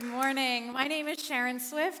morning. My name is Sharon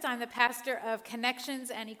Swift. I'm the pastor of Connections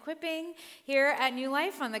and Equipping here at New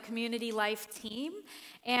Life on the Community Life team.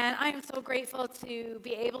 And I'm so grateful to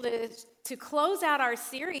be able to close out our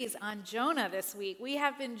series on Jonah this week. We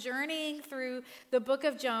have been journeying through the book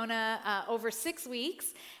of Jonah over 6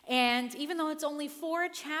 weeks. And even though it's only 4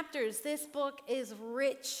 chapters, this book is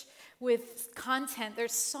rich with content.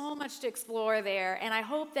 There's so much to explore there, and I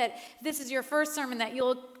hope that this is your first sermon that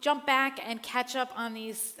you'll jump back and catch up on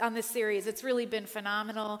this series. It's really been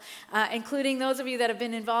phenomenal, including those of you that have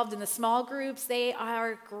been involved in the small groups. They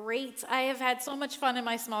are great. I have had so much fun in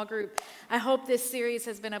my small group. I hope this series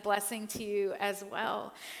has been a blessing to you as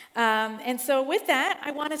well. And so with that, I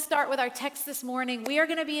want to start with our text this morning. We are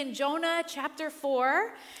going to be in Jonah chapter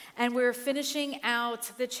 4, and we're finishing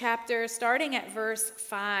out the chapter starting at verse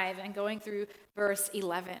 5 and going through verse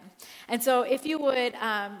 11. And so if you would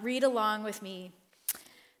read along with me.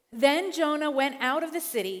 Then Jonah went out of the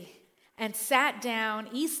city and sat down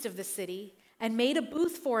east of the city and made a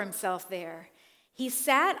booth for himself there. He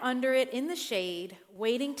sat under it in the shade,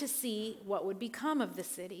 waiting to see what would become of the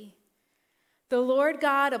city. The Lord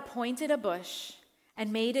God appointed a bush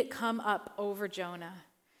and made it come up over Jonah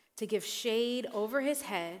to give shade over his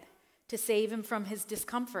head to save him from his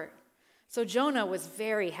discomfort. So Jonah was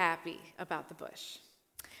very happy about the bush.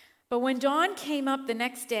 But when dawn came up the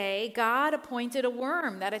next day, God appointed a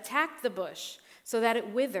worm that attacked the bush so that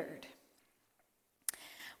it withered.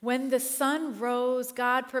 When the sun rose,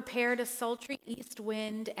 God prepared a sultry east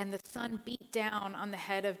wind, and the sun beat down on the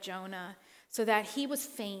head of Jonah so that he was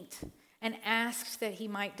faint and asked that he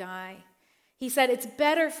might die. He said, "It's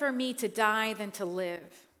better for me to die than to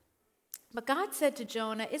live." But God said to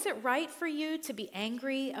Jonah, "Is it right for you to be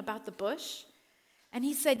angry about the bush?" And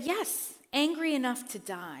he said, "Yes, angry enough to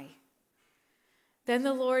die." Then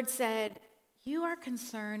the Lord said, "You are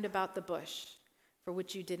concerned about the bush, for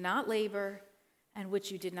which you did not labor and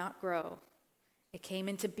which you did not grow. It came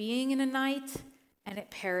into being in a night, and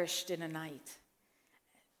it perished in a night.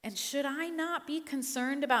 And should I not be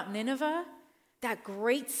concerned about Nineveh, that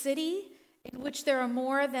great city in which there are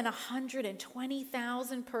more than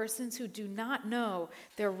 120,000 persons who do not know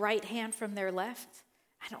their right hand from their left,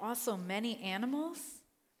 and also many animals?"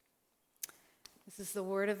 This is the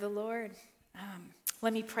word of the Lord.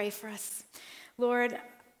 Let me pray for us. Lord,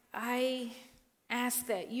 I ask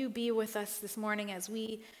that you be with us this morning as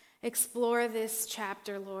we explore this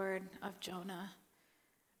chapter, Lord, of Jonah.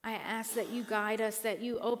 I ask that you guide us, that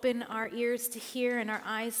you open our ears to hear and our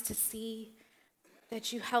eyes to see,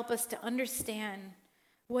 that you help us to understand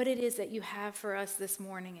what it is that you have for us this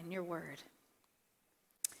morning in your word.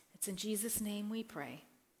 It's in Jesus' name we pray.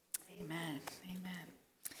 Amen.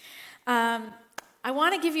 Amen. I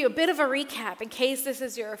want to give you a bit of a recap in case this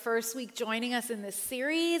is your first week joining us in this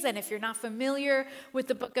series. And if you're not familiar with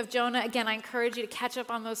the book of Jonah, again, I encourage you to catch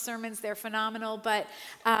up on those sermons. They're phenomenal. But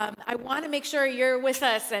I want to make sure you're with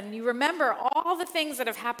us and you remember all the things that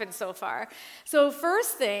have happened so far. So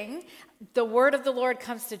first thing, the word of the Lord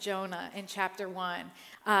comes to Jonah in chapter 1.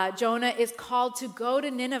 Jonah is called to go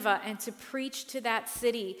to Nineveh and to preach to that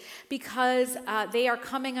city because they are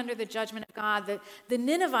coming under the judgment of God. The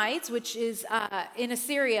Ninevites, which is in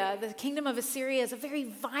Assyria, the kingdom of Assyria is a very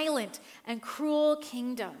violent and cruel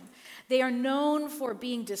kingdom. They are known for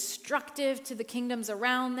being destructive to the kingdoms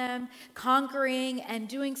around them, conquering and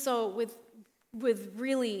doing so with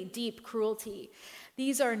really deep cruelty.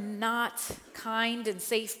 These are not kind and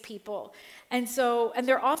safe people. And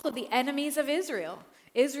they're also the enemies of Israel.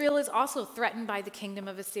 Israel is also threatened by the kingdom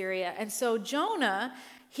of Assyria. And so Jonah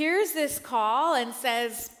hears this call and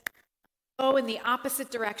says, go in the opposite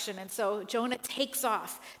direction. And so Jonah takes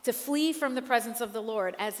off to flee from the presence of the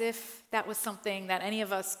Lord as if that was something that any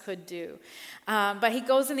of us could do. But he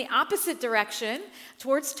goes in the opposite direction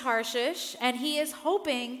towards Tarshish, and he is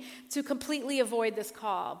hoping to completely avoid this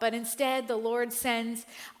call. But instead, the Lord sends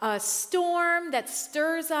a storm that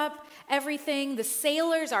stirs up everything. The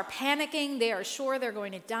sailors are panicking. They are sure they're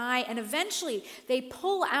going to die. And eventually, they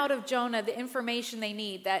pull out of Jonah the information they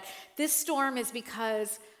need, that this storm is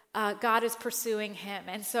because God is pursuing him.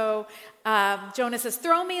 And so Jonah says,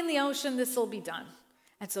 "Throw me in the ocean, this will be done."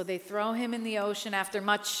 And so they throw him in the ocean after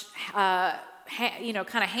much, kind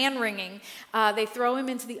of hand-wringing. They throw him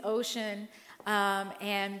into the ocean,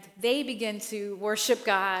 and they begin to worship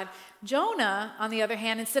God. Jonah, on the other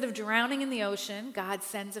hand, instead of drowning in the ocean, God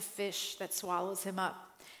sends a fish that swallows him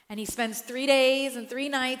up. And he spends 3 days and 3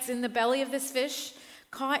 nights in the belly of this fish,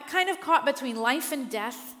 caught between life and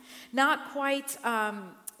death, not quite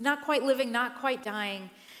living, not quite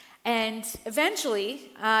dying. And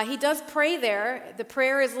eventually, he does pray there. The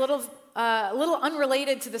prayer is a little a little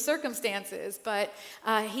unrelated to the circumstances, but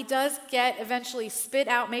he does get eventually spit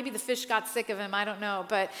out. Maybe the fish got sick of him, I don't know,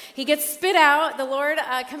 but he gets spit out. The Lord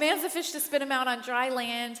commands the fish to spit him out on dry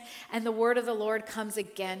land, and the word of the Lord comes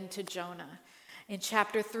again to Jonah. In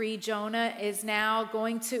chapter 3, Jonah is now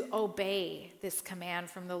going to obey this command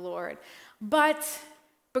from the Lord, but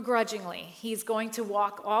begrudgingly. He's going to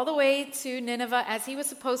walk all the way to Nineveh as he was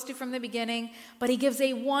supposed to from the beginning, but he gives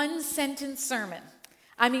a one-sentence sermon.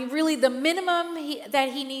 I mean, really, the minimum that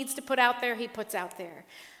he needs to put out there, he puts out there.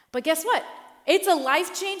 But guess what? It's a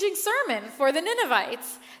life-changing sermon for the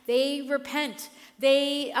Ninevites. They repent.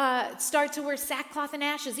 They start to wear sackcloth and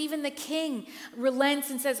ashes. Even the king relents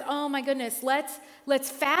and says, oh my goodness,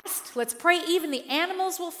 let's fast, let's pray. Even the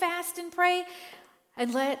animals will fast and pray.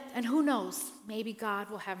 And who knows, maybe God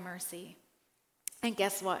will have mercy. And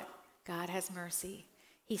guess what? God has mercy.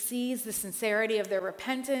 He sees the sincerity of their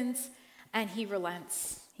repentance and he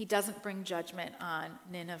relents. He doesn't bring judgment on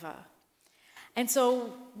Nineveh. And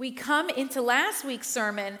so we come into last week's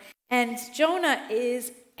sermon, and Jonah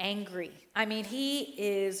is angry. I mean, he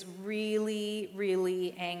is really,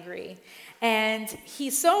 really angry. And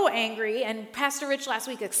he's so angry, and Pastor Rich last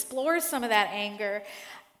week explores some of that anger,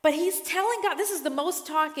 but he's telling God, this is the most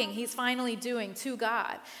talking he's finally doing to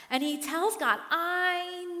God. And he tells God,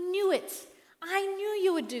 I knew it. I knew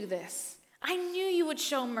you would do this. I knew you would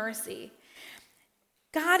show mercy.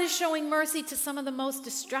 God is showing mercy to some of the most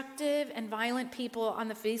destructive and violent people on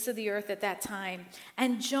the face of the earth at that time.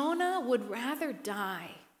 And Jonah would rather die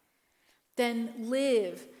than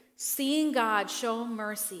live seeing God show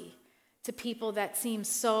mercy to people that seem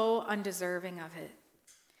so undeserving of it.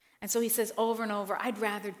 And so he says over and over, I'd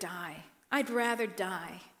rather die. I'd rather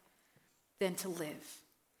die than to live.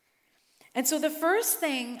 And so the first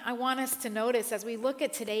thing I want us to notice as we look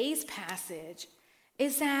at today's passage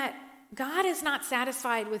is that God is not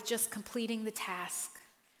satisfied with just completing the task.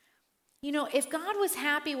 You know, if God was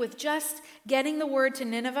happy with just getting the word to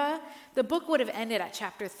Nineveh, the book would have ended at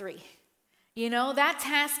chapter 3. You know, that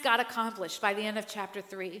task got accomplished by the end of chapter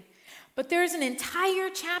 3. But there's an entire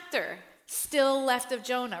chapter still left of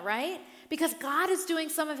Jonah, right? Because God is doing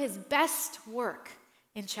some of his best work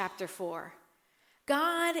in chapter 4.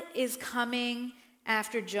 God is coming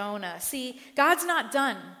after Jonah. See, God's not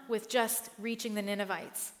done with just reaching the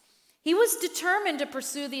Ninevites. He was determined to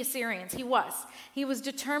pursue the Assyrians. He was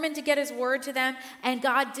determined to get his word to them, and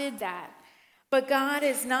God did that. But God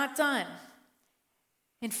is not done.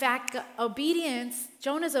 In fact,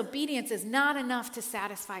 Jonah's obedience is not enough to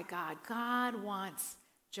satisfy God. God wants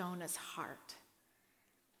Jonah's heart.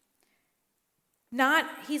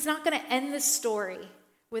 He's not going to end this story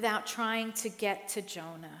without trying to get to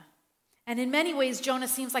Jonah. And in many ways, Jonah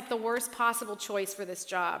seems like the worst possible choice for this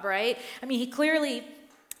job, right? I mean, he clearly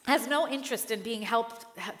has no interest in being helped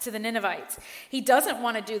to the Ninevites. He doesn't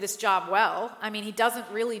want to do this job well. I mean, he doesn't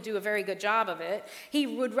really do a very good job of it. He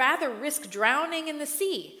would rather risk drowning in the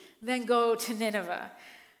sea than go to Nineveh.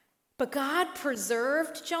 But God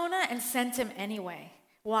preserved Jonah and sent him anyway.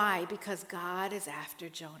 Why? Because God is after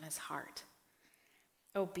Jonah's heart.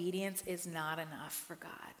 Obedience is not enough for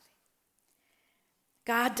God.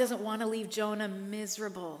 God doesn't want to leave Jonah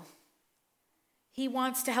miserable. He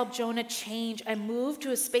wants to help Jonah change and move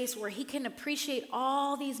to a space where he can appreciate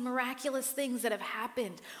all these miraculous things that have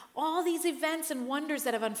happened, all these events and wonders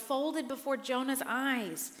that have unfolded before Jonah's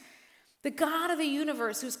eyes. The God of the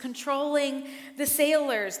universe who's controlling the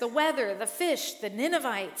sailors, the weather, the fish, the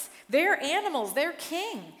Ninevites, their animals, their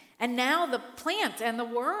king, and now the plant and the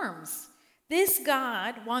worms. This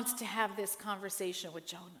God wants to have this conversation with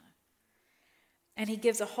Jonah. And he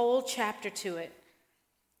gives a whole chapter to it.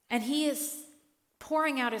 And he is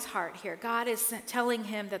pouring out his heart here. God is telling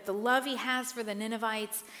him that the love he has for the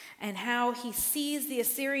Ninevites and how he sees the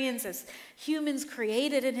Assyrians as humans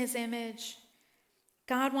created in his image.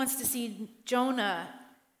 God wants to see Jonah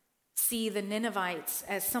see the Ninevites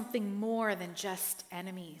as something more than just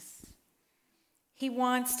enemies. He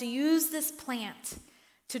wants to use this plant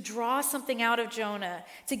to draw something out of Jonah,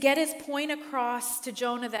 to get his point across to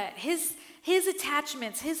Jonah that his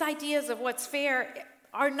attachments, his ideas of what's fair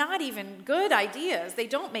are not even good ideas. They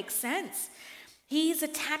don't make sense. He's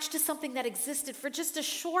attached to something that existed for just a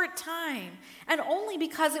short time, and only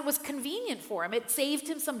because it was convenient for him. It saved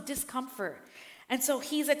him some discomfort. And so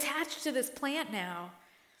he's attached to this plant now.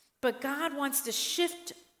 But God wants to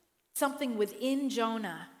shift something within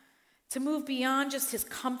Jonah to move beyond just his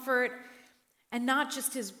comfort and not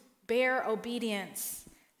just his bare obedience.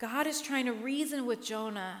 God is trying to reason with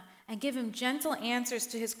Jonah and give him gentle answers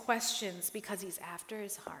to his questions because he's after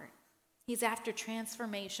his heart. He's after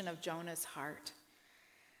transformation of Jonah's heart.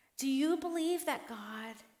 Do you believe that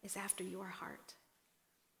God is after your heart.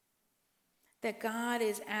 That God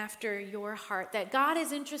is after your heart. That God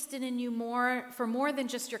is interested in you for more than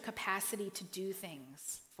just your capacity to do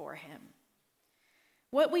things for him.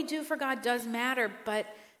 What we do for God does matter, but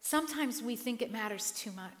sometimes we think it matters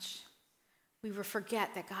too much. We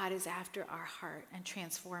forget that God is after our heart and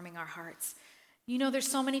transforming our hearts. You know, there's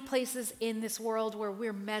so many places in this world where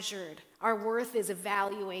we're measured. Our worth is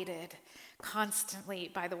evaluated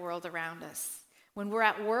constantly by the world around us. When we're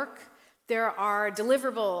at work, there are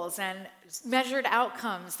deliverables and measured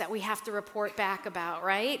outcomes that we have to report back about,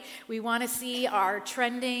 right? We want to see our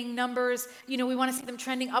trending numbers, we want to see them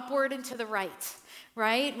trending upward and to the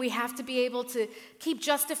right? We have to be able to keep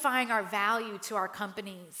justifying our value to our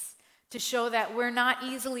companies to show that we're not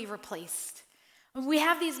easily replaced. We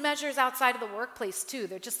have these measures outside of the workplace too.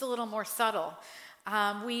 They're just a little more subtle.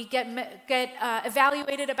 We get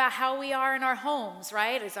evaluated about how we are in our homes,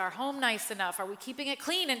 right? Is our home nice enough? Are we keeping it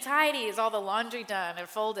clean and tidy? Is all the laundry done and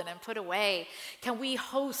folded and put away? Can we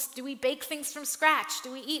host? Do we bake things from scratch?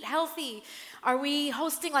 Do we eat healthy? Are we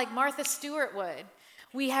hosting like Martha Stewart would?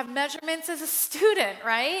 We have measurements as a student,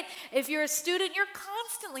 right? If you're a student, you're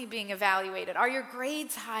constantly being evaluated. Are your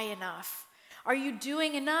grades high enough? Are you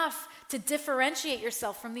doing enough to differentiate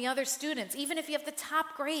yourself from the other students? Even if you have the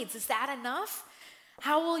top grades, is that enough?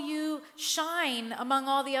 How will you shine among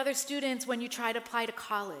all the other students when you try to apply to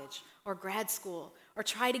college or grad school or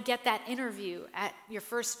try to get that interview at your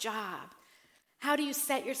first job? How do you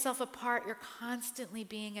set yourself apart? You're constantly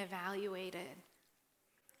being evaluated.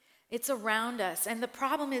 It's around us. And the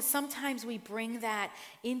problem is sometimes we bring that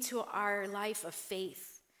into our life of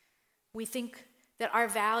faith. We think that our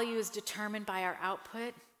value is determined by our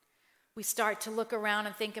output. We start to look around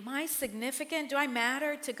and think, am I significant? Do I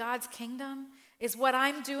matter to God's kingdom? Is what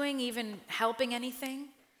I'm doing even helping anything?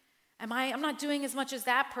 I'm not doing as much as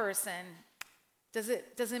that person. Does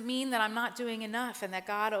it mean that I'm not doing enough and that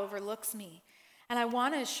God overlooks me? And I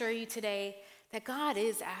want to assure you today that God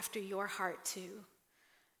is after your heart too.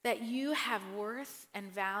 That you have worth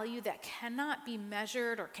and value that cannot be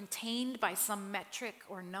measured or contained by some metric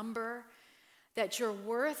or number. That your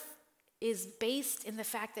worth is based in the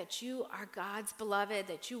fact that you are God's beloved,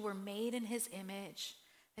 that you were made in his image,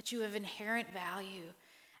 that you have inherent value,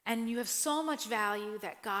 and you have so much value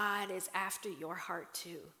that God is after your heart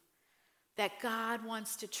too. That God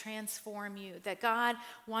wants to transform you, that God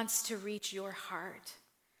wants to reach your heart.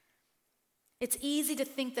 It's easy to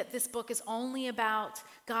think that this book is only about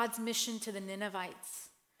God's mission to the Ninevites.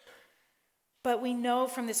 But we know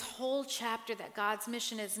from this whole chapter that God's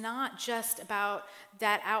mission is not just about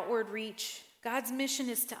that outward reach. God's mission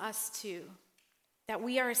is to us too. That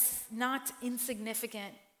we are not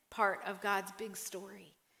insignificant part of God's big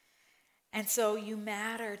story. And so you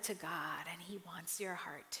matter to God, and he wants your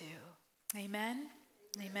heart too. Amen?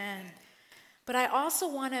 Amen. But I also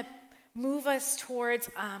want to move us towards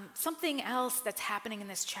something else that's happening in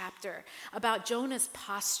this chapter about Jonah's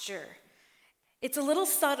posture. It's a little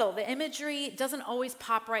subtle. The imagery doesn't always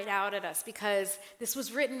pop right out at us because this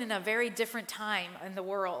was written in a very different time in the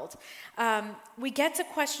world. We get to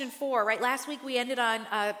question 4, right? Last week we ended on,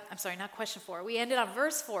 not question 4. We ended on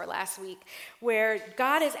verse 4 last week where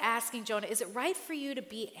God is asking Jonah, is it right for you to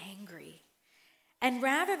be angry? And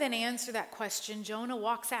rather than answer that question, Jonah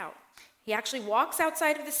walks out. He actually walks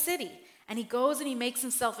outside of the city, and he goes and he makes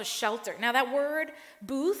himself a shelter. Now that word,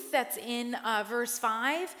 booth, that's in verse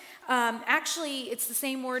 5, actually it's the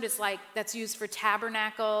same word as that's used for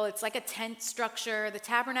tabernacle. It's like a tent structure. The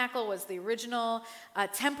tabernacle was the original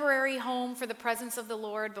temporary home for the presence of the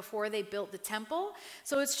Lord before they built the temple.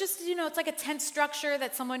 So it's just, it's like a tent structure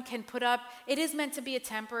that someone can put up. It is meant to be a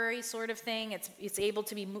temporary sort of thing. It's able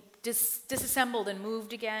to be disassembled and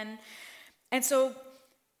moved again. And so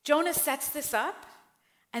Jonah sets this up,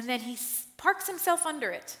 and then he parks himself under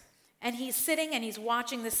it, and he's sitting and he's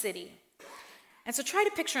watching the city. And so try to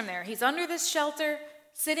picture him there. He's under this shelter,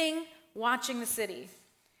 sitting, watching the city,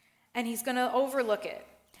 and he's going to overlook it.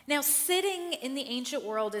 Now, sitting in the ancient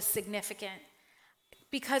world is significant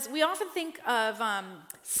because we often think of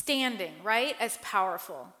standing, right, as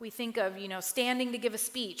powerful. We think of, standing to give a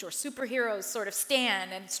speech, or superheroes sort of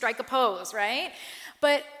stand and strike a pose, right?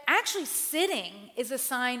 But actually sitting is a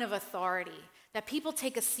sign of authority, that people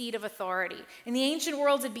take a seat of authority. In the ancient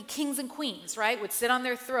world, it'd be kings and queens, right, would sit on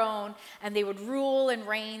their throne, and they would rule and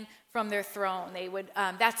reign from their throne. They would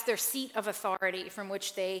that's their seat of authority from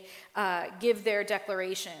which they give their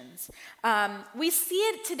declarations. We see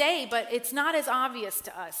it today, but it's not as obvious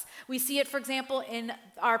to us. We see it, for example, in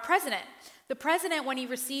our president. The president, when he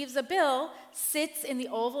receives a bill, sits in the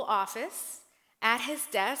Oval Office, at his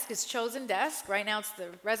desk, his chosen desk. Right now it's the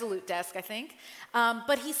Resolute desk, I think.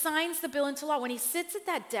 But he signs the bill into law. When he sits at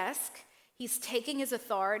that desk, he's taking his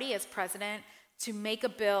authority as president to make a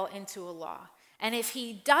bill into a law. And if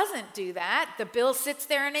he doesn't do that, the bill sits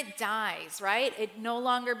there and it dies, right? It no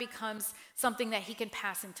longer becomes something that he can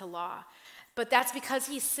pass into law. But that's because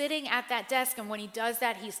he's sitting at that desk, and when he does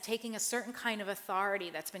that, he's taking a certain kind of authority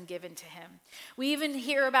that's been given to him. We even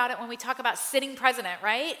hear about it when we talk about sitting president,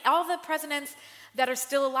 right? All the presidents that are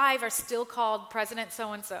still alive are still called President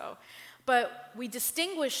so-and-so. But we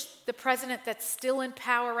distinguish the president that's still in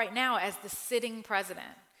power right now as the sitting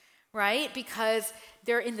president, right? Because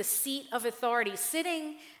they're in the seat of authority.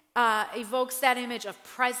 Sitting evokes that image of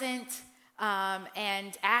present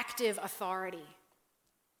and active authority.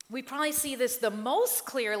 We probably see this the most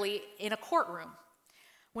clearly in a courtroom.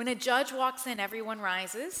 When a judge walks in, everyone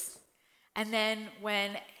rises. And then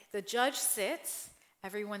when the judge sits,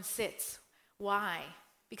 everyone sits. Why?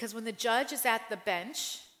 Because when the judge is at the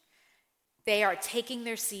bench, they are taking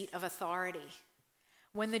their seat of authority.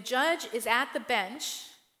 When the judge is at the bench,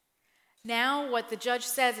 now what the judge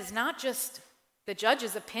says is not just the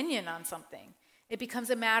judge's opinion on something. It becomes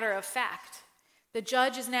a matter of fact. The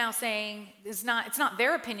judge is now saying it's not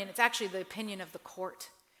their opinion, it's actually the opinion of the court.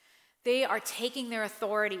 They are taking their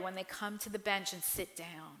authority when they come to the bench and sit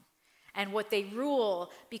down. And what they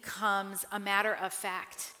rule becomes a matter of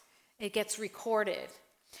fact. It gets recorded.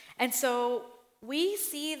 And so we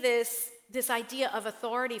see this idea of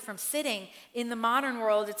authority from sitting in the modern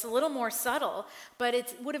world. It's a little more subtle, but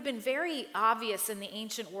it would have been very obvious in the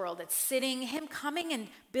ancient world that sitting, him coming and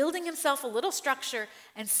building himself a little structure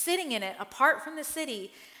and sitting in it apart from the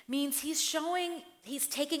city, means he's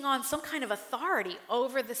taking on some kind of authority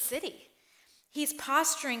over the city. He's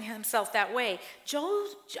posturing himself that way.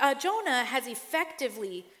 Jonah has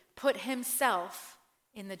effectively put himself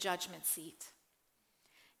in the judgment seat.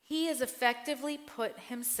 He has effectively put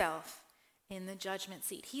himself in the judgment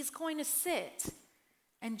seat. He's going to sit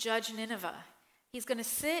and judge Nineveh. He's going to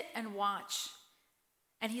sit and watch.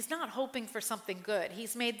 And he's not hoping for something good.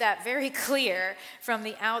 He's made that very clear from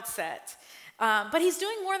the outset. But he's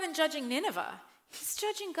doing more than judging Nineveh. He's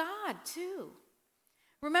judging God too.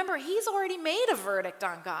 Remember, he's already made a verdict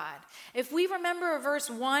on God. If we remember verse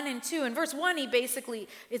 1 and 2, in verse 1,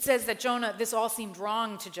 it says that Jonah, this all seemed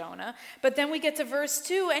wrong to Jonah. But then we get to verse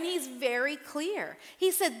 2, and he's very clear.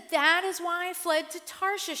 He said, that is why I fled to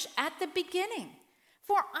Tarshish at the beginning.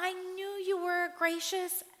 For I knew you were a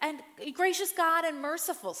gracious God and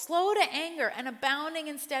merciful, slow to anger and abounding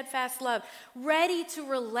in steadfast love, ready to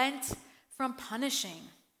relent from punishing.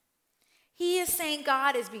 He is saying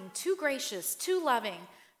God is being too gracious, too loving,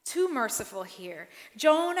 too merciful here.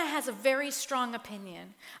 Jonah has a very strong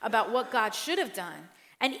opinion about what God should have done.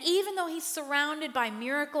 And even though he's surrounded by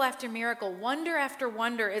miracle after miracle, wonder after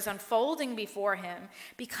wonder is unfolding before him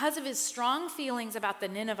because of his strong feelings about the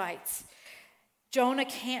Ninevites, Jonah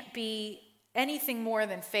can't be anything more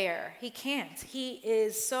than fair. He can't. He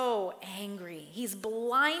is so angry. He's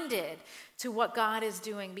blinded to what God is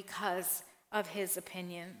doing because of his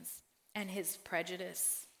opinions and his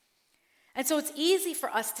prejudice. And so it's easy for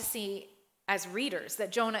us to see as readers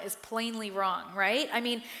that Jonah is plainly wrong, right? I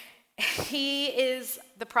mean, he is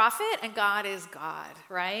the prophet and God is God,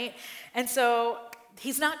 right? And so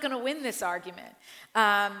he's not going to win this argument.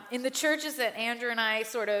 In the churches that Andrew and I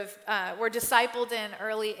sort of were discipled in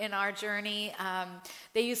early in our journey,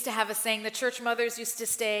 they used to have a saying, the church mothers used to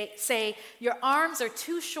say, your arms are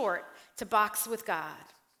too short to box with God.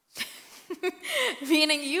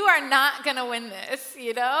 Meaning you are not going to win this,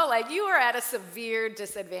 like you are at a severe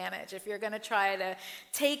disadvantage if you're going to try to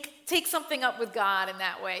take something up with God in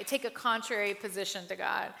that way, take a contrary position to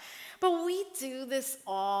God. But we do this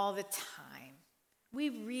all the time. We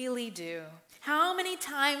really do. How many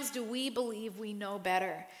times do we believe we know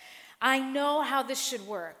better? I know how this should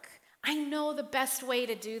work. I know the best way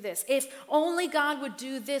to do this. If only God would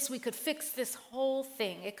do this, we could fix this whole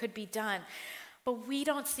thing. It could be done. But we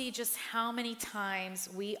don't see just how many times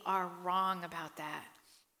we are wrong about that.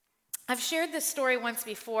 I've shared this story once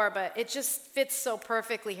before, but it just fits so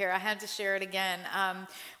perfectly here. I had to share it again.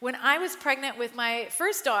 When I was pregnant with my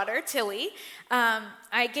first daughter, Tilly,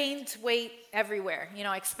 I gained weight everywhere.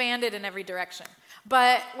 I expanded in every direction.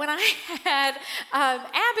 But when I had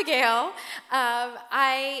Abigail,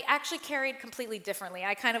 I actually carried completely differently.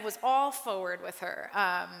 I kind of was all forward with her.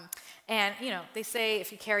 And, they say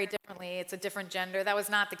if you carry differently, it's a different gender. That was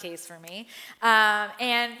not the case for me.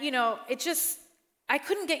 I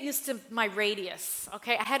couldn't get used to my radius,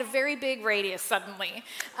 okay? I had a very big radius suddenly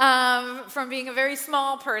from being a very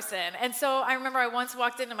small person. And so I remember I once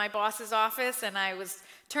walked into my boss's office and I was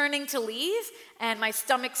turning to leave, and my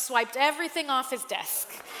stomach swiped everything off his desk.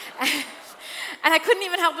 And I couldn't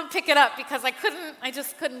even help him pick it up because I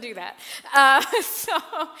just couldn't do that.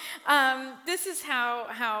 This is how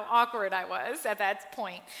awkward I was at that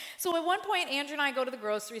point. So at one point, Andrew and I go to the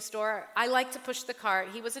grocery store. I like to push the cart.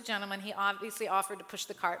 He was a gentleman. He obviously offered to push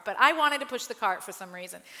the cart, but I wanted to push the cart for some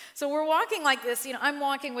reason. So we're walking like this. I'm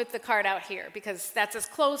walking with the cart out here because that's as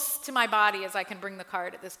close to my body as I can bring the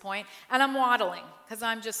cart at this point. And I'm waddling because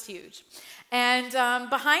I'm just huge. And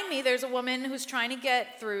behind me, there's a woman who's trying to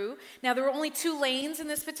get through. Now, there were only 2 lanes in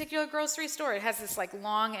this particular grocery store. It has this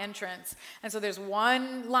long entrance. And so there's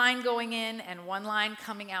one line going in and one line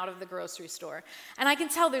coming out of the grocery store. And I can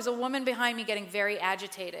tell there's a woman behind me getting very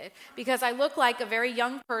agitated because I look like a very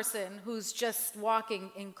young person who's just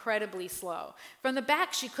walking incredibly slow. From the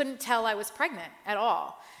back, she couldn't tell I was pregnant at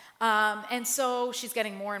all. And so she's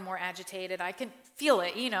getting more and more agitated. I can feel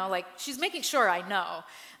it, she's making sure I know.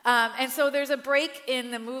 And so there's a break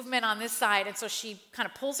in the movement on this side, and so she kind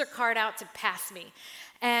of pulls her cart out to pass me.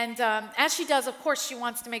 And as she does, of course, she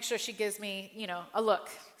wants to make sure she gives me, a look.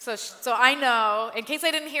 So I know, in case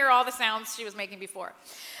I didn't hear all the sounds she was making before.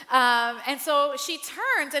 And so she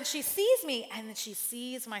turns, and she sees me, and then she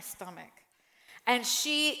sees my stomach. And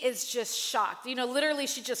she is just shocked. Literally,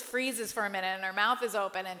 she just freezes for a minute, and her mouth is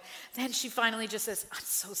open, and then she finally just says, "I'm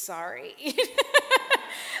so sorry."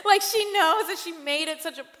 She knows that she made it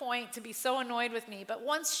such a point to be so annoyed with me. But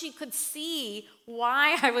once she could see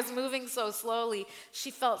why I was moving so slowly,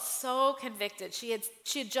 she felt so convicted. She had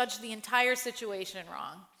judged the entire situation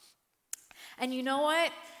wrong. And you know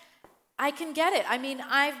what? I can get it.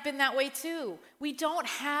 I've been that way too. We don't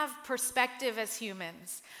have perspective as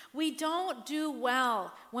humans. We don't do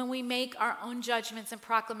well when we make our own judgments and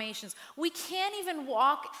proclamations. We can't even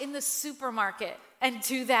walk in the supermarket and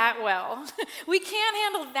do that well. We can't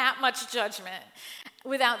handle that much judgment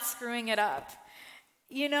without screwing it up.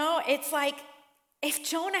 It's like if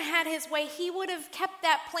Jonah had his way, he would have kept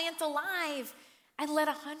that plant alive and let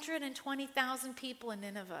 120,000 people in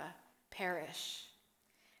Nineveh perish.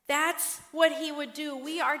 That's what he would do.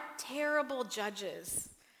 We are terrible judges.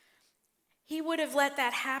 He would have let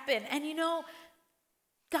that happen. And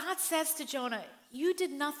God says to Jonah, you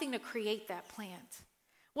did nothing to create that plant.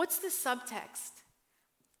 What's the subtext?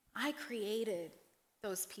 I created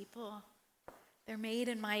those people. They're made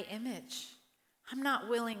in my image. I'm not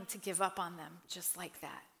willing to give up on them just like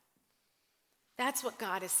that. That's what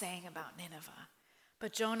God is saying about Nineveh.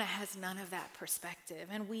 But Jonah has none of that perspective,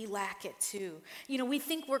 and we lack it too. We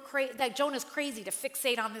think that Jonah's crazy to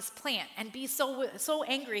fixate on this plant and be so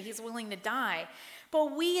angry he's willing to die.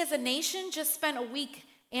 But we as a nation just spent a week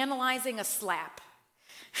analyzing a slap.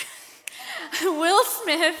 Will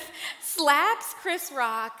Smith slaps Chris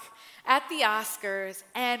Rock at the Oscars,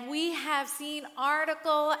 and we have seen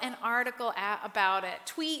article about it,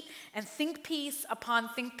 tweet and think piece upon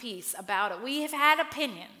think piece about it. We have had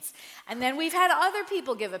opinions, and then we've had other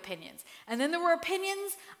people give opinions, and then there were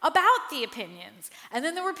opinions about the opinions, and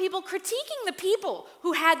then there were people critiquing the people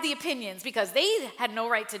who had the opinions because they had no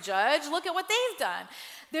right to judge. Look at what they've done.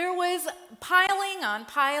 There was piling on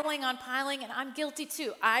piling on piling, and I'm guilty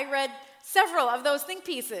too. I read several of those think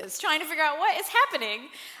pieces, trying to figure out what is happening.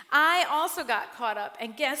 I also got caught up,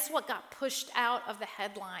 and guess what got pushed out of the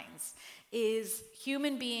headlines is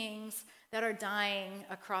human beings that are dying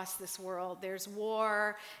across this world. There's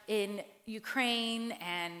war in Ukraine,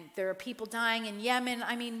 and there are people dying in Yemen.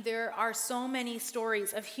 There are so many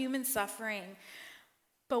stories of human suffering,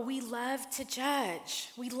 but we love to judge.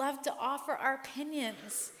 We love to offer our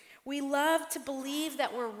opinions. We love to believe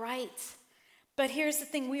that we're right. But here's the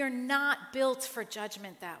thing, we are not built for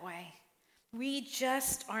judgment that way. We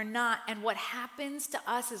just are not. And what happens to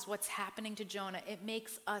us is what's happening to Jonah. It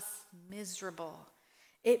makes us miserable.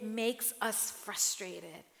 It makes us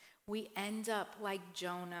frustrated. We end up like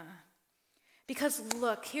Jonah. Because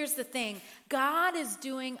look, here's the thing. God is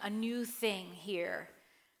doing a new thing here.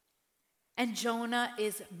 And Jonah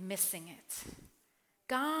is missing it.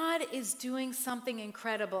 God is doing something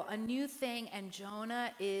incredible, a new thing, and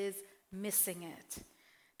Jonah is missing it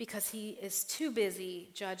because he is too busy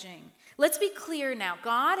judging. Let's be clear now.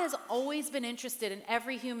 God has always been interested in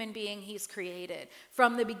every human being he's created.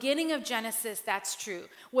 From the beginning of Genesis, that's true.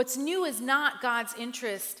 What's new is not God's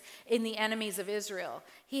interest in the enemies of Israel.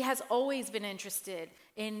 He has always been interested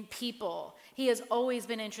in people. He has always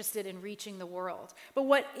been interested in reaching the world. But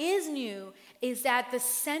what is new is that the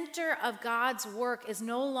center of God's work is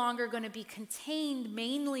no longer going to be contained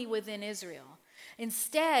mainly within Israel.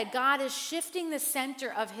 Instead, God is shifting the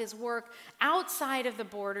center of his work outside of the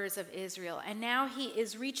borders of Israel. And now he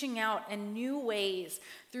is reaching out in new ways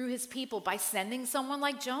through his people by sending someone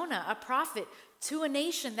like Jonah, a prophet, to a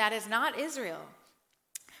nation that is not Israel.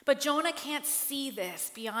 But Jonah can't see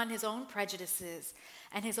this beyond his own prejudices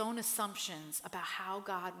and his own assumptions about how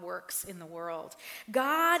God works in the world.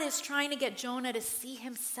 God is trying to get Jonah to see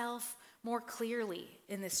himself more clearly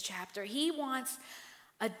in this chapter. He wants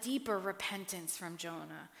a deeper repentance from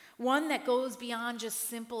Jonah, one that goes beyond just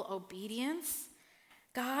simple obedience.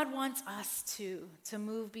 God wants us to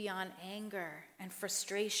move beyond anger and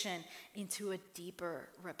frustration into a deeper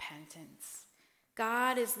repentance.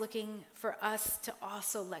 God is looking for us to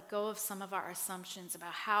also let go of some of our assumptions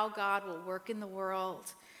about how God will work in the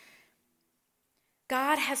world.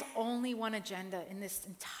 God has only one agenda in this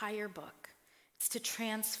entire book. It's to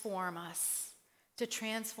transform us, to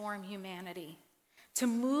transform humanity, to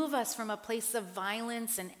move us from a place of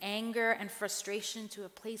violence and anger and frustration to a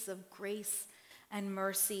place of grace and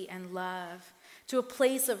mercy and love, to a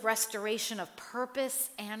place of restoration of purpose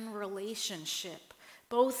and relationship,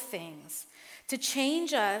 both things, to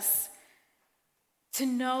change us to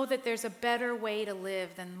know that there's a better way to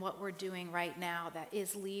live than what we're doing right now that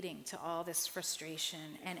is leading to all this frustration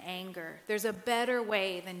and anger. There's a better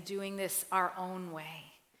way than doing this our own way.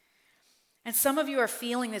 And some of you are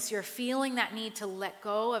feeling this. You're feeling that need to let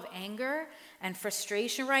go of anger and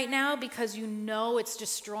frustration right now because you know it's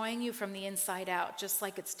destroying you from the inside out, just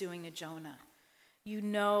like it's doing to Jonah. You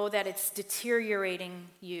know that it's deteriorating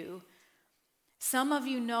you. Some of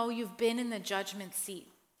you know you've been in the judgment seat.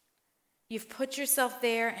 You've put yourself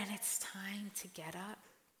there, and it's time to get up.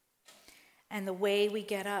 And the way we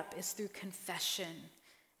get up is through confession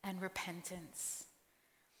and repentance.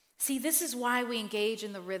 See, this is why we engage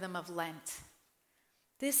in the rhythm of Lent.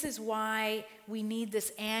 This is why we need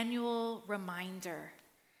this annual reminder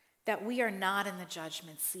that we are not in the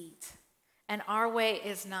judgment seat, and our way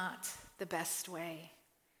is not the best way.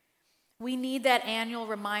 We need that annual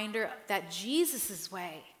reminder that Jesus'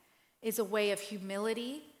 way is a way of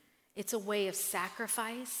humility, it's a way of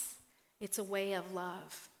sacrifice, it's a way of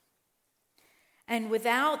love. And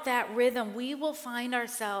without that rhythm, we will find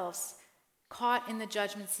ourselves caught in the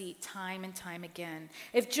judgment seat time and time again.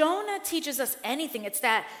 If Jonah teaches us anything, it's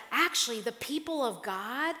that actually the people of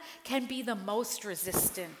God can be the most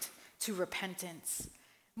resistant to repentance,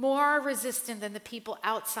 more resistant than the people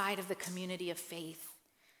outside of the community of faith.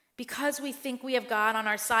 Because we think we have God on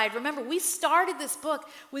our side. Remember, we started this book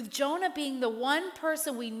with Jonah being the one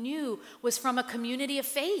person we knew was from a community of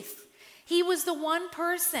faith. He was the one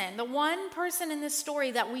person in this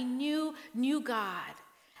story that we knew God.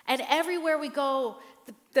 And everywhere we go,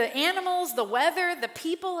 the animals, the weather, the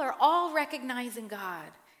people are all recognizing God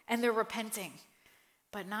and they're repenting,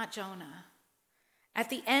 but not Jonah. At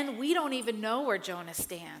the end, we don't even know where Jonah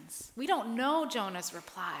stands. We don't know Jonah's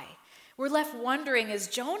reply. We're left wondering, is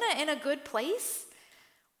Jonah in a good place?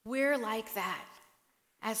 We're like that.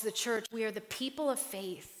 As the church, we are the people of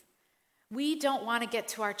faith. We don't want to get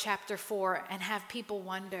to our chapter 4 and have people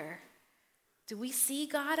wonder, do we see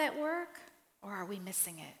God at work or are we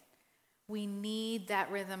missing it? We need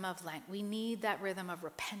that rhythm of Lent. We need that rhythm of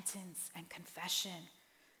repentance and confession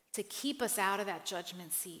to keep us out of that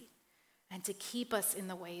judgment seat and to keep us in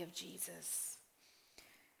the way of Jesus.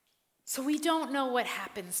 So we don't know what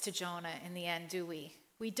happens to Jonah in the end, do we?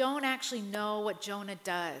 We don't actually know what Jonah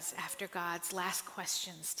does after God's last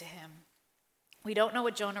questions to him. We don't know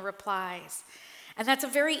what Jonah replies. And that's a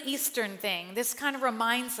very Eastern thing. This kind of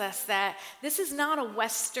reminds us that this is not a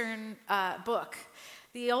Western book.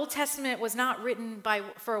 The Old Testament was not written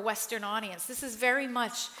for a Western audience. This is very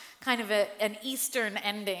much kind of an Eastern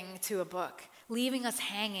ending to a book, leaving us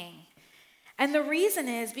hanging. And the reason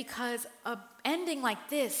is because an ending like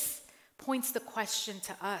this points the question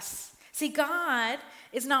to us. See, God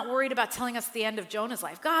is not worried about telling us the end of Jonah's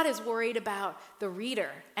life. God is worried about the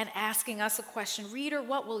reader and asking us a question. Reader,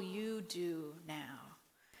 what will you do now?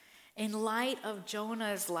 In light of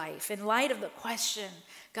Jonah's life, in light of the question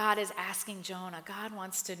God is asking Jonah, God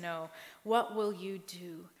wants to know, what will you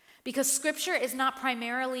do? Because Scripture is not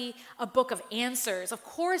primarily a book of answers. Of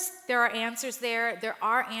course, there are answers there. There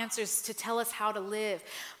are answers to tell us how to live.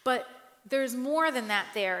 But there's more than that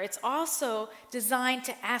there. It's also designed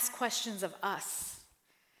to ask questions of us.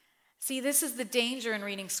 See, this is the danger in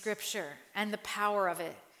reading Scripture and the power of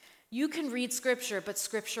it. You can read Scripture, but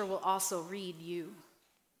Scripture will also read you.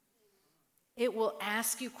 It will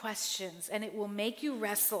ask you questions, and it will make you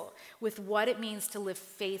wrestle with what it means to live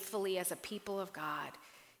faithfully as a people of God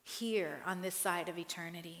here on this side of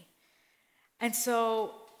eternity. And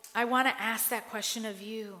so I want to ask that question of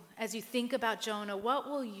you as you think about Jonah. What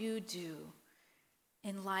will you do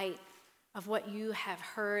in light of what you have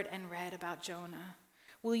heard and read about Jonah?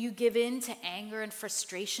 Will you give in to anger and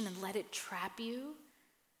frustration and let it trap you?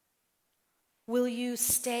 Will you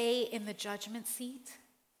stay in the judgment seat?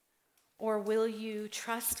 Or will you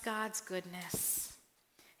trust God's goodness,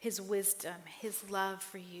 his wisdom, his love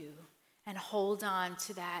for you, and hold on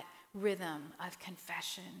to that rhythm of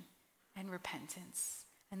confession and repentance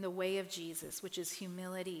and the way of Jesus, which is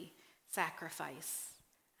humility, sacrifice,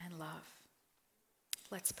 and love?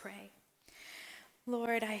 Let's pray.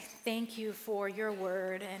 Lord, I thank you for your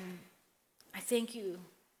word, and I thank you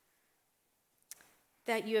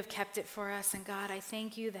that you have kept it for us. And God, I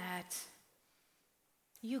thank you that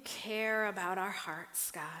you care about our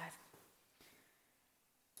hearts, God.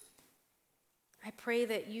 I pray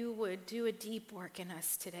that you would do a deep work in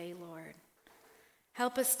us today, Lord.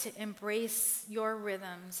 Help us to embrace your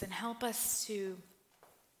rhythms and help us to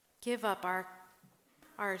give up our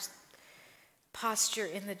posture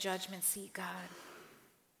in the judgment seat, God.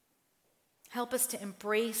 Help us to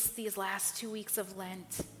embrace these last 2 weeks of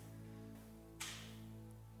Lent.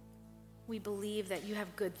 We believe that you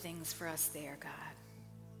have good things for us there, God.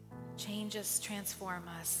 Change us, transform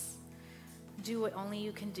us. Do what only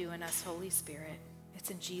you can do in us, Holy Spirit.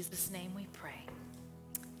 It's in Jesus' name we pray.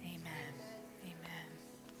 Amen. Amen.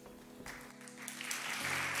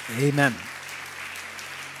 Amen.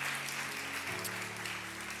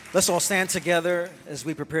 Let's all stand together as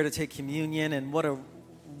we prepare to take communion. And what a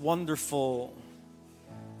wonderful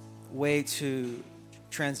way to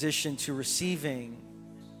transition to receiving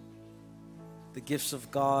the gifts of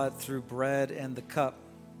God through bread and the cup.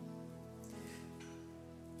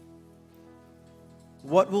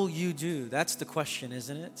 What will you do? That's the question,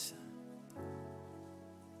 isn't it?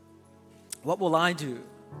 What will I do?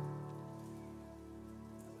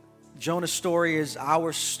 Jonah's story is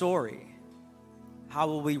our story. How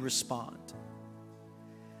will we respond?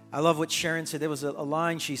 I love what Sharon said. There was a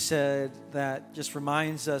line she said that just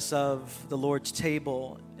reminds us of the Lord's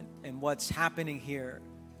table and what's happening here,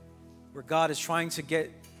 where God is trying to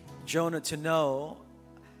get Jonah to know,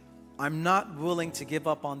 I'm not willing to give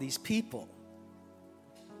up on these people.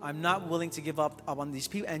 I'm not willing to give up on these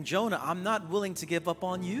people. And Jonah, I'm not willing to give up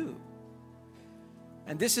on you.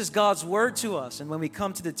 And this is God's word to us. And when we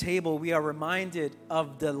come to the table, we are reminded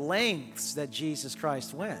of the lengths that Jesus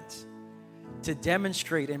Christ went to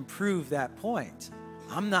demonstrate and prove that point.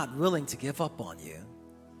 I'm not willing to give up on you.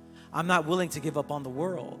 I'm not willing to give up on the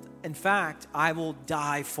world. In fact, I will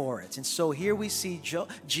die for it. And so here we see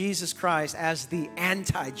Jesus Christ as the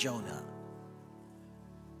anti-Jonah.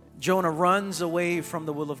 Jonah runs away from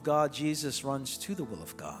the will of God. Jesus runs to the will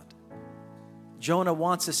of God. Jonah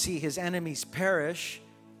wants to see his enemies perish.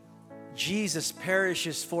 Jesus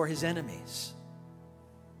perishes for his enemies.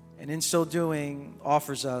 And in so doing,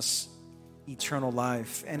 offers us eternal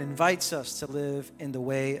life and invites us to live in the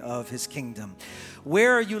way of his kingdom.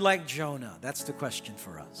 Where are you like Jonah? That's the question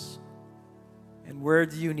for us. And where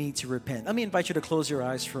do you need to repent? Let me invite you to close your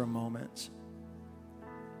eyes for a moment.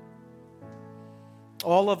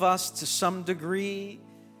 All of us, to some degree,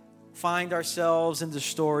 find ourselves in the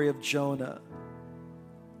story of Jonah.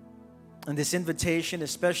 And this invitation,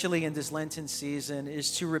 especially in this Lenten season,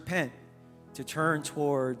 is to repent, to turn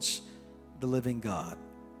towards the living God.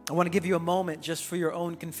 I want to give you a moment just for your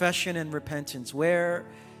own confession and repentance. Where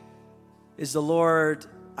is the Lord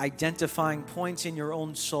identifying points in your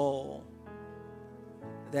own soul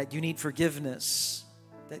that you need forgiveness,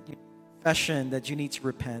 that you need confession, that you need to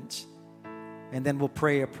repent? And then we'll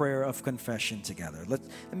pray a prayer of confession together. Let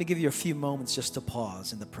me give you a few moments just to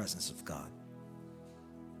pause in the presence of God.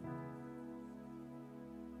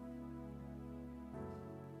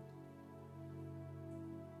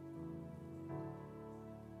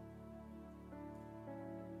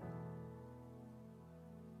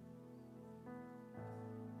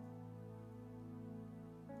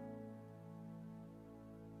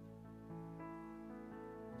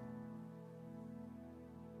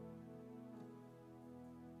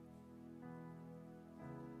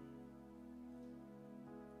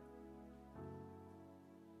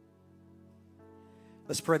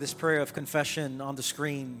 Let's pray this prayer of confession on the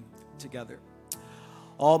screen together.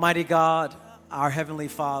 Almighty God, our Heavenly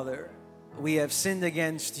Father, we have sinned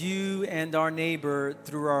against you and our neighbor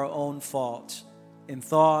through our own fault, in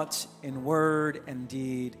thought, in word, and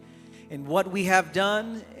deed, in what we have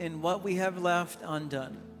done, in what we have left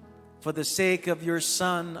undone. For the sake of your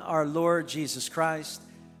Son, our Lord Jesus Christ,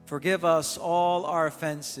 forgive us all our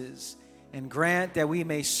offenses, and grant that we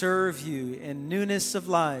may serve you in newness of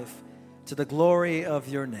life, to the glory of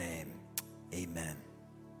your name. Amen.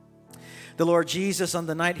 The Lord Jesus, on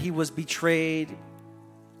the night he was betrayed,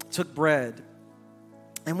 took bread.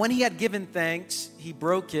 And when he had given thanks, he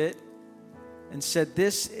broke it and said,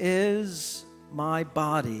 "This is my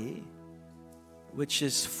body, which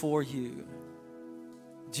is for you.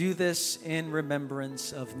 Do this in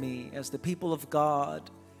remembrance of me." As the people of God,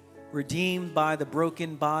 redeemed by the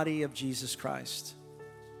broken body of Jesus Christ,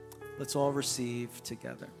 let's all receive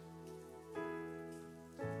together.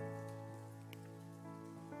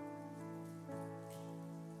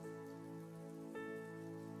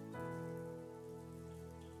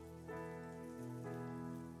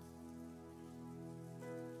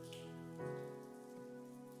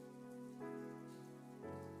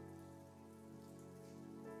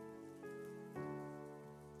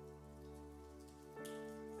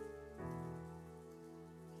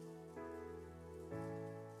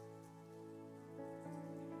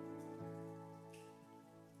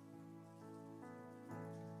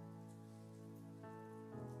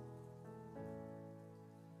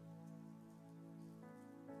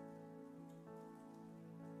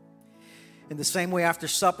 In the same way, after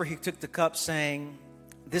supper, he took the cup, saying,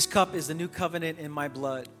 "This cup is the new covenant in my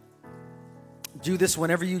blood. Do this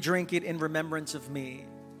whenever you drink it in remembrance of me.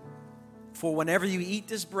 For whenever you eat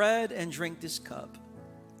this bread and drink this cup,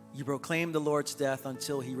 you proclaim the Lord's death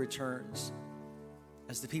until he returns."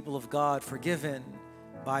 As the people of God, forgiven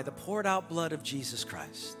by the poured out blood of Jesus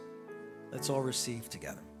Christ, let's all receive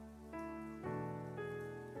together.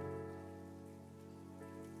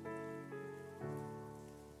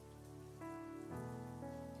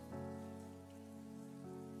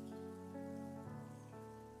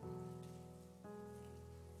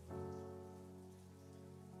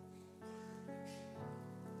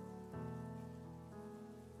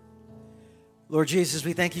 Lord Jesus,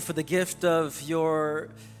 we thank you for the gift of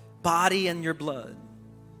your body and your blood,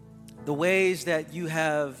 the ways that you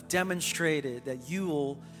have demonstrated that you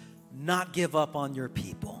will not give up on your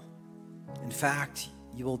people. In fact,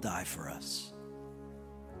 you will die for us.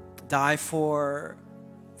 Die for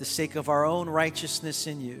the sake of our own righteousness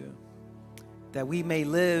in you, that we may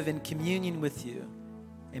live in communion with you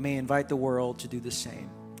and may invite the world to do the same.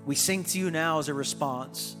 We sing to you now as a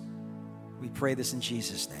response. We pray this in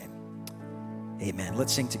Jesus' name. Amen.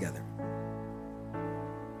 Let's sing together.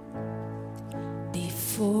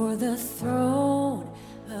 Before the throne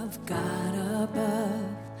of God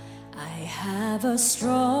above, I have a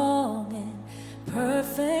strong and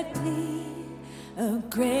perfect plea, a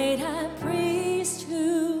great high priest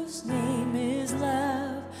whose name is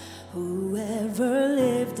love, whoever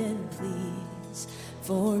lived and pleads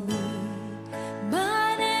for me.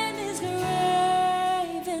 My name is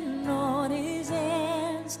graven on his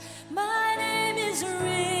hands, my name is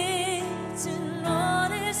written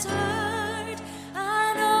on his heart.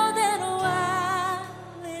 I know that while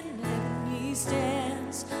in heaven he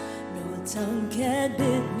stands, no tongue can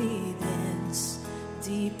bid me thence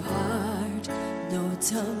depart. No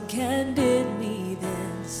tongue can bid me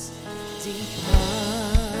thence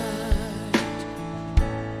depart.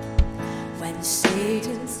 When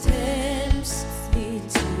Satan tempts me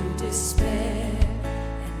to despair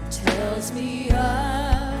and tells me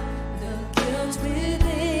of the guilt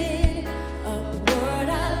within, upward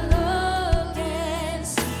I look and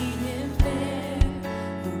see him there,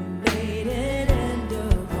 who made an end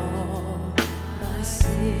of all my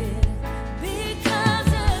sin. Because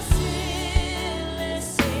a sinless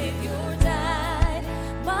Savior died,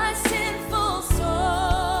 my sinful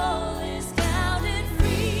soul is counted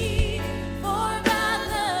free. For God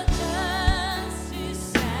the just is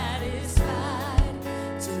satisfied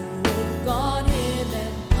to look on him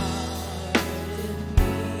and pardon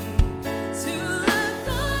me. To look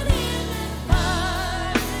on him and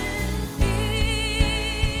pardon me.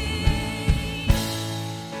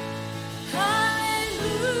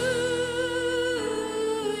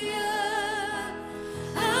 Hallelujah,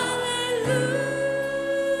 hallelujah.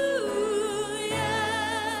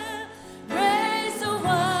 Praise the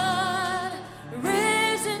one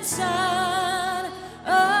risen Son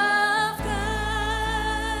of God.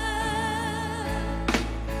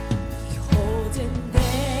 Behold him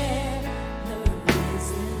there, the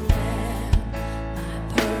risen Lamb, my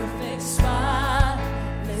perfect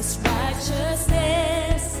spotless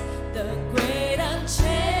righteousness, the great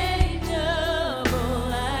unchangeable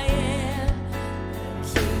I am,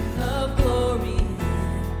 the King of glory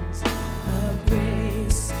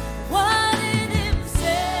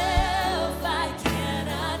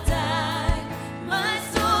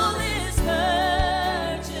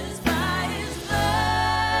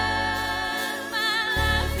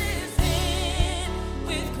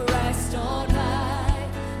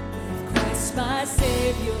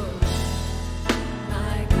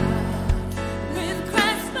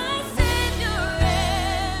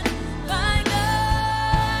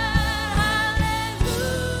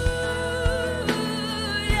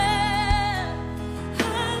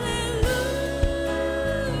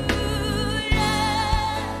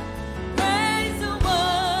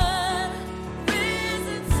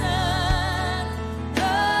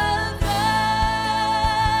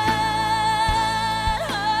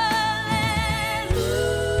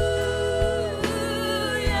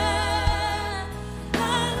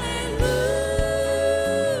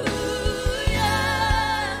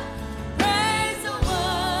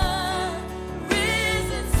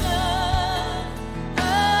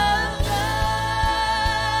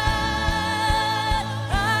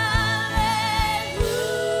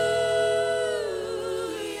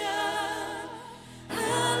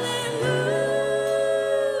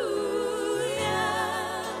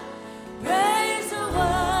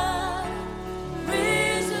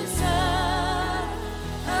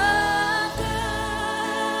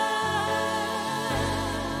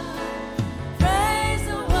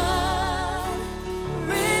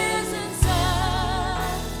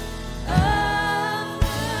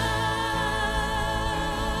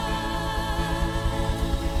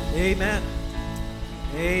Amen.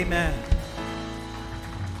 Amen.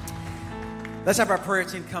 Let's have our prayer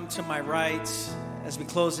team come to my right as we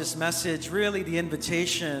close this message. Really, the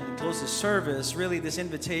invitation, close this service, really this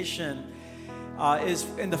invitation is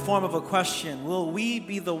in the form of a question. Will we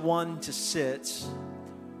be the one to sit,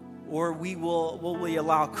 or will we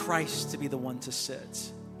allow Christ to be the one to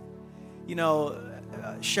sit? You know,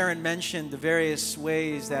 Sharon mentioned the various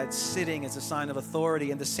ways that sitting is a sign of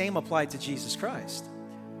authority, and the same applied to Jesus Christ.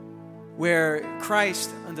 Where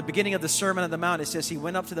Christ, in the beginning of the Sermon on the Mount, it says he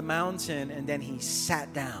went up to the mountain and then he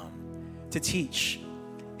sat down to teach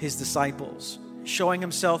his disciples, showing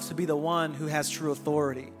himself to be the one who has true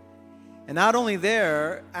authority. And not only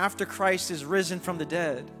there, after Christ is risen from the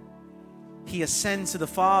dead, he ascends to the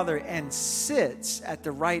Father and sits at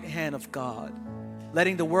the right hand of God,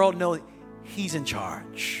 letting the world know he's in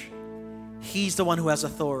charge. He's the one who has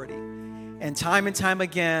authority. And time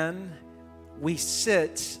again, we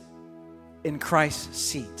sit in Christ's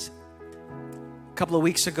seat. A couple of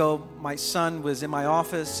weeks ago, my son was in my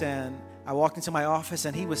office, and I walked into my office,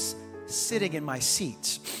 and he was sitting in my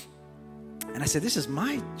seat. And I said, "This is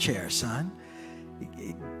my chair, son.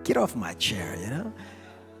 Get off my chair, you know?"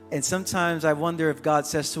 And sometimes I wonder if God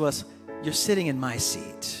says to us, "You're sitting in my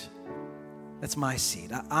seat. That's my seat.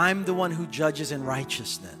 I'm the one who judges in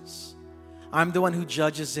righteousness. I'm the one who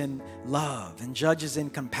judges in love and judges in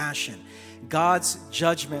compassion." God's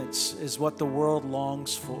judgments is what the world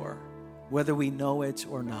longs for, whether we know it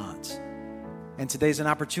or not. And today's an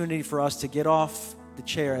opportunity for us to get off the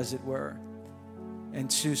chair, as it were, and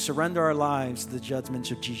to surrender our lives to the judgments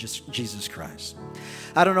of Jesus Christ.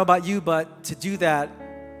 I don't know about you, but to do that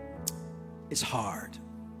is hard,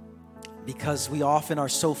 because we often are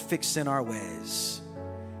so fixed in our ways.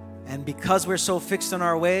 And because we're so fixed in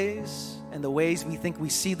our ways and the ways we think we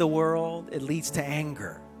see the world, it leads to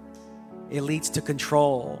anger. It leads to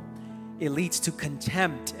control. It leads to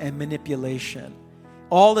contempt and manipulation.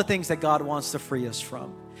 All the things that God wants to free us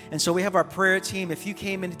from. And so we have our prayer team. If you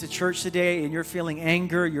came into church today and you're feeling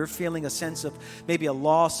anger, you're feeling a sense of maybe a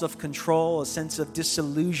loss of control, a sense of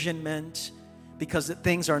disillusionment because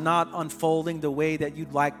things are not unfolding the way that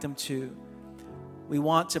you'd like them to, we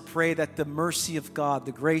want to pray that the mercy of God,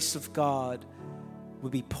 the grace of God,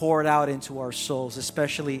 would be poured out into our souls,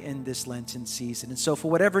 especially in this Lenten season. And so for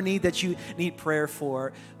whatever need that you need prayer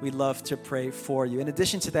for, we'd love to pray for you. In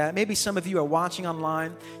addition to that, maybe some of you are watching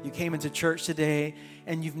online, you came into church today,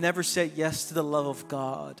 and you've never said yes to the love of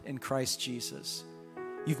God in Christ Jesus.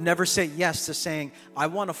 You've never said yes to saying, "I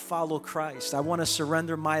want to follow Christ. I want to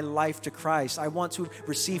surrender my life to Christ. I want to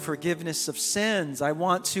receive forgiveness of sins. I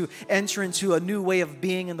want to enter into a new way of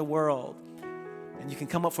being in the world." And you can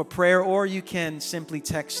come up for prayer, or you can simply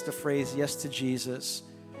text the phrase "Yes to Jesus"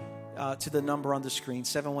 to the number on the screen,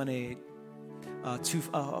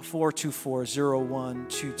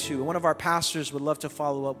 718-424-0122. And one of our pastors would love to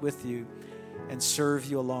follow up with you and serve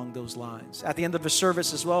you along those lines. At the end of the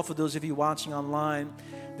service as well, for those of you watching online,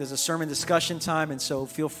 there's a sermon discussion time, and so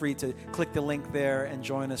feel free to click the link there and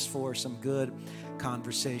join us for some good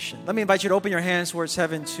conversation. Let me invite you to open your hands towards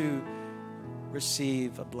heaven to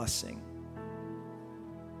receive a blessing.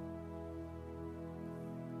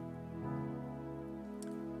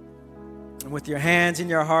 And with your hands in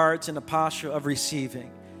your hearts in a posture of receiving,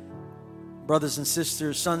 brothers and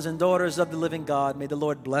sisters, sons and daughters of the living God, may the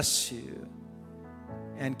Lord bless you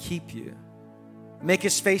and keep you. Make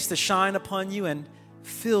his face to shine upon you and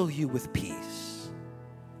fill you with peace.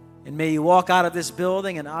 And may you walk out of this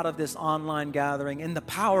building and out of this online gathering in the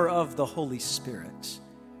power of the Holy Spirit,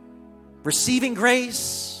 receiving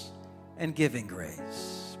grace and giving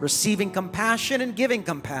grace, receiving compassion and giving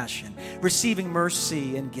compassion, receiving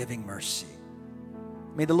mercy and giving mercy.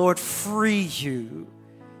 May the Lord free you.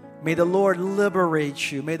 May the Lord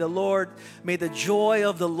liberate you. May the joy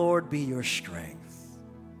of the Lord be your strength.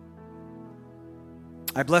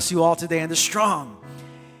 I bless you all today in the strong,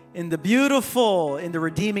 in the beautiful, in the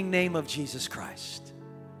redeeming name of Jesus Christ.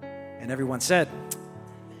 And everyone said,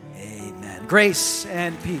 amen. Grace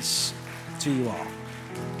and peace to you all.